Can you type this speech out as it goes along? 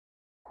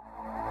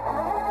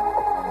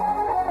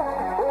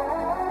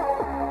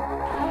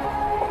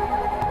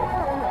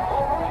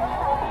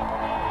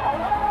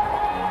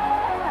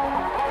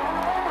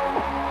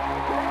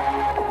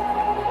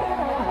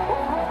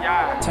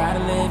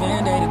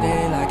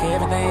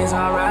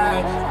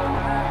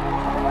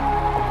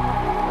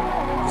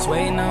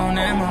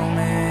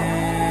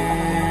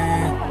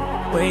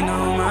Waiting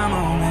on my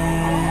moment.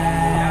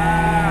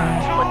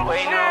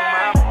 Waiting on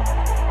my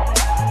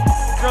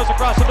Throws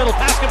across the middle,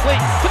 pass complete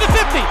to the 50,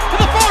 to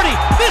the 40.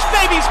 This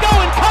baby's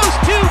going coast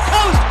to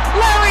coast.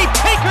 Larry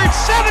Pinkard,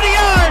 70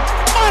 yards.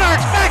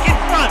 Monarchs back in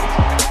front.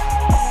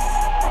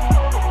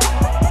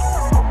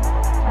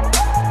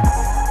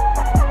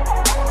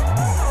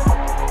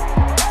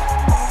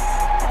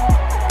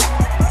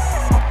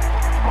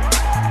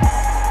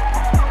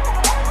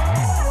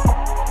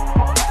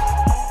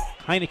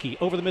 Heineke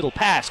over the middle,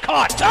 pass,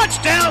 caught,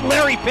 touchdown,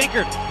 Larry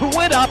Pinkard, who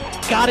went up,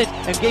 got it,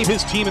 and gave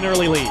his team an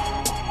early lead.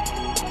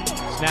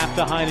 Snap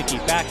to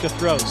Heineke, back to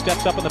throw,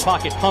 steps up in the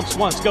pocket, pumps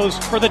once, goes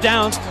for the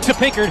downs to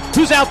Pinkard,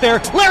 who's out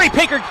there. Larry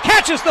Pinkard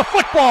catches the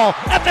football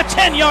at the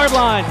 10-yard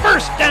line.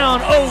 First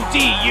down,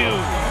 ODU.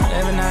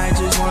 Every night,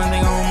 just one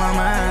thing on my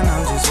mind.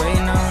 I'm just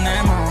waiting on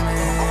that moment.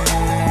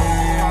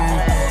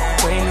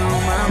 Waiting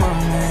on my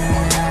moment.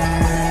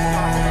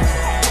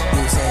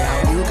 You say,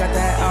 oh, you got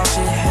that all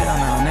shit. Hell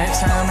no,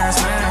 next time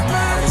that's mine.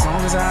 As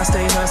long as I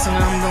stay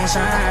hustling, I'm gon'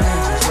 shine.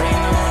 I'm just waiting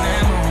on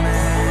that moment.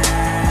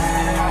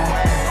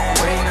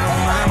 Waiting on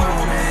my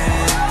moment.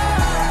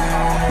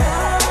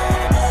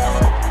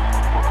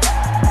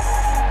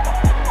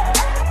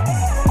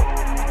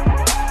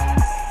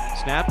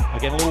 Snap,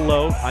 again a little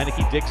low.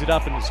 Heineke digs it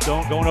up and is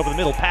going over the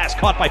middle. Pass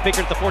caught by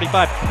Pinkard at the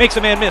 45. Makes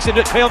a man miss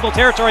into Campbell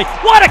territory.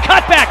 What a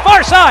cutback!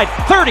 Far side!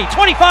 30,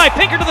 25.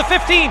 Pinkard to the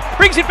 15.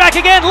 Brings it back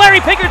again. Larry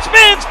Pinkard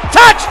spins.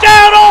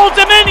 Touchdown, Old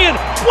Dominion!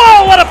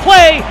 Whoa, what a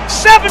play!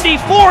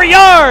 74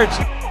 yards!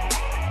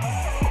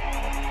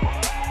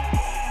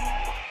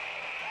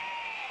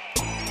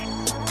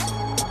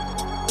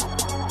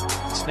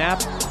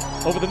 Snap,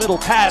 over the middle.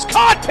 Pass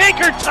caught.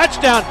 Pinkard,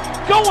 touchdown!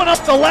 Going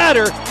up the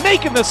ladder,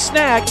 making the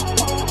snag.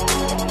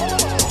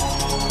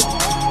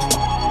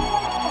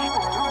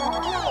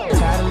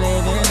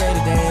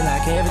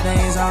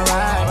 Everything's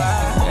alright.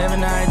 Every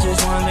night,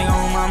 just one thing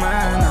on my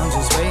mind. I'm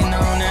just waiting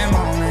on that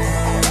moment.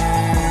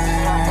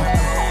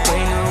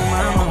 Waiting on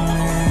my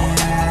moment.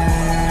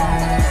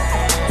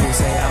 You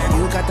say, oh,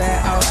 you got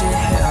that all shit.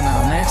 Hell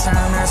no, next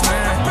time that's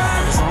mine.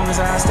 As long as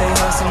I stay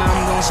hustling,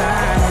 I'm gon'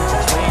 shine. I'm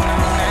just waiting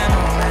on that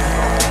moment.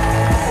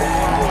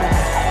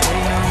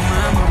 Waiting on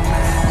my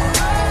moment.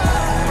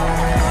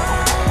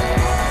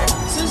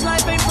 Since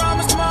life ain't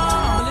promised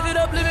tomorrow, live it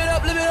up, live it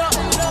up, live it up.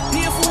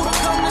 Be a fool to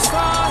come this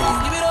far.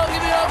 Give it up.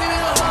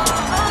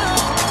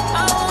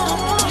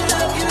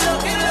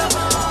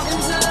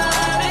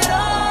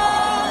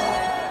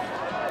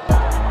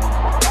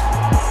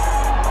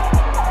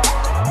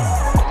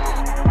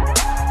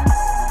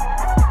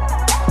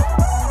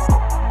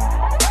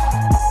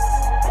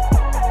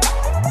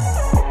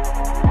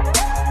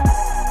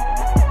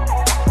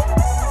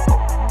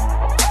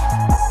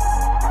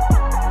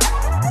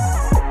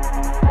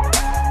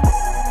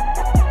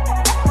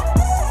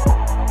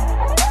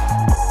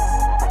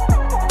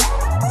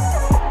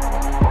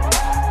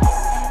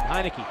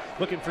 Heineke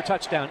looking for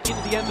touchdown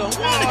into the end zone.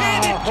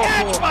 One-handed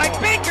catch by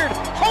Pinkard.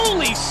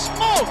 Holy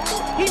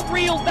smokes! He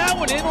reeled that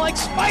one in like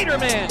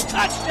Spider-Man.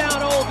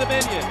 Touchdown, Old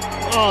Dominion.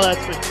 Oh,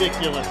 that's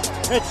ridiculous.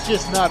 That's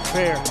just not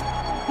fair.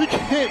 You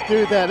can't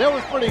do that. That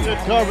was pretty good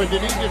coverage,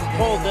 and he just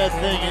pulled that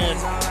thing in.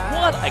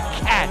 What a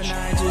catch!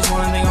 Just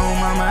one thing on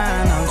my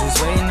mind. I'm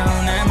just waiting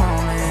on that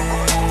moment.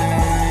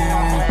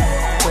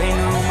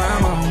 Waiting on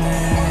my moment.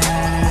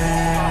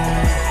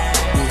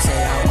 You say,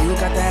 oh, you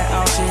got that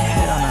all shit.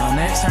 Hell no,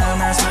 next time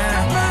that's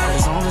mine.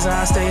 As long as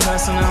I stay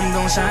hustling, I'm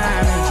gon' shine.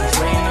 I'm just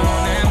waiting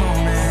on that moment.